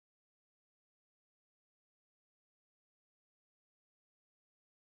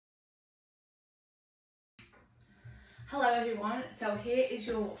Hello everyone, so here is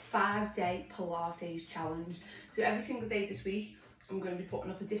your 5-day Pilates challenge. So every single day this week I'm going to be putting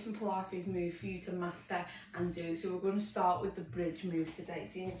up a different Pilates move for you to master and do. So we're going to start with the bridge move today.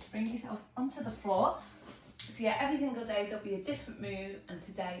 So you need to bring yourself onto the floor. So yeah, every single day there'll be a different move, and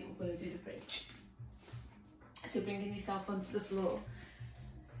today we're going to do the bridge. So bringing yourself onto the floor.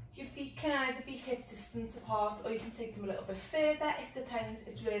 Your feet can either be hip distance apart or you can take them a little bit further. It depends,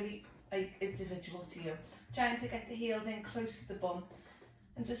 it's really individual to you. Trying to get the heels in close to the bum,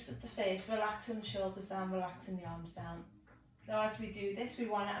 and just at the face, relaxing the shoulders down, relaxing the arms down. Now as we do this, we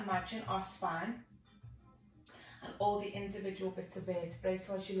want to imagine our spine and all the individual bits of vertebrae.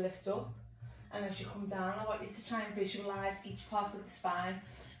 So as you lift up and as you come down, I want you to try and visualise each part of the spine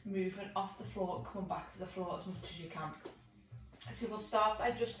moving off the floor and coming back to the floor as much as you can. So we'll start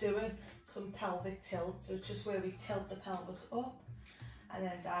by just doing some pelvic tilt. So it's just where we tilt the pelvis up and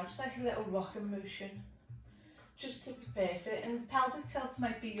then down, just like a little rocking motion, just to prepare for it. And pelvic tilts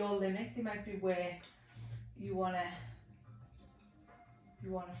might be your limit, they might be where you wanna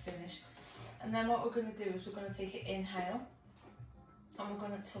finish. And then what we're gonna do is we're gonna take an inhale and we're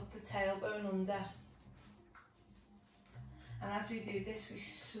gonna tuck the tailbone under. And as we do this, we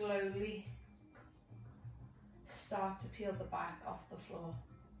slowly start to peel the back off the floor.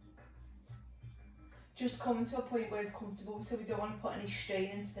 Just coming to a point where it's comfortable, so we don't want to put any strain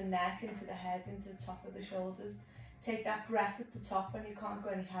into the neck, into the head, into the top of the shoulders. Take that breath at the top when you can't go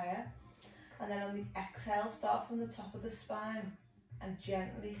any higher. And then on the exhale, start from the top of the spine and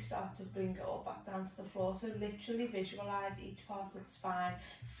gently start to bring it all back down to the floor. So literally visualise each part of the spine.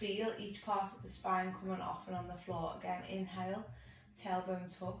 Feel each part of the spine coming off and on the floor. Again, inhale,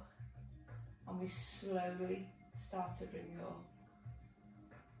 tailbone tuck, and we slowly start to bring it up.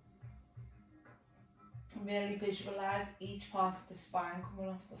 And really visualise each part of the spine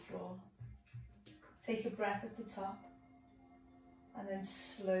coming off the floor. Take a breath at the top and then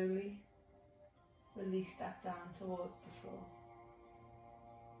slowly release that down towards the floor.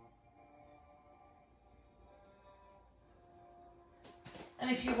 And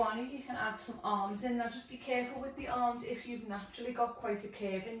if you want to, you can add some arms in. Now just be careful with the arms if you've naturally got quite a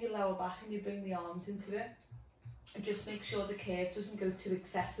curve in your lower back and you bring the arms into it. And just make sure the curve doesn't go too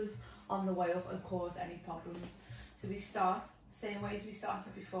excessive on the way up and cause any problems. So we start the same way as we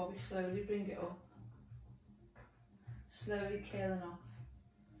started before. We slowly bring it up, slowly curling up.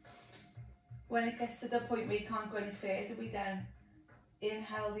 When it gets to the point where you can't go any further, we then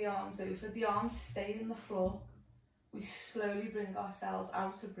inhale the arms over. The arms stay in the floor. We slowly bring ourselves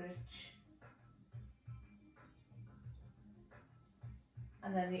out of bridge.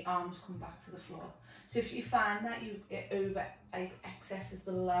 And then the arms come back to the floor. So if you find that it over excesses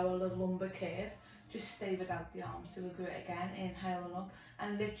the lower lumbar curve, just stay without the arms. So we'll do it again, inhaling up,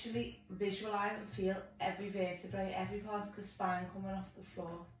 and literally visualise and feel every vertebrae, every part of the spine coming off the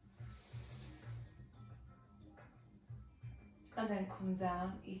floor. And then come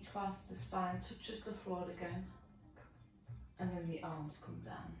down, each part of the spine touches the floor again, and then the arms come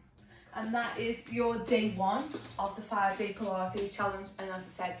down. And that is your day 1 of the 5-day Pilates challenge. And as I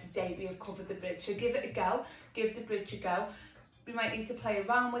said, today we have covered the bridge. So give it a go, give the bridge a go. We might need to play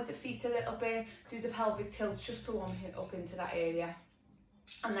around with the feet a little bit, do the pelvic tilt just to warm it up into that area,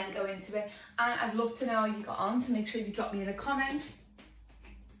 and then go into it. And I'd love to know how you got on, so make sure you drop me in a comment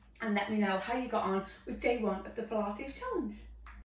and let me know how you got on with day 1 of the Pilates challenge.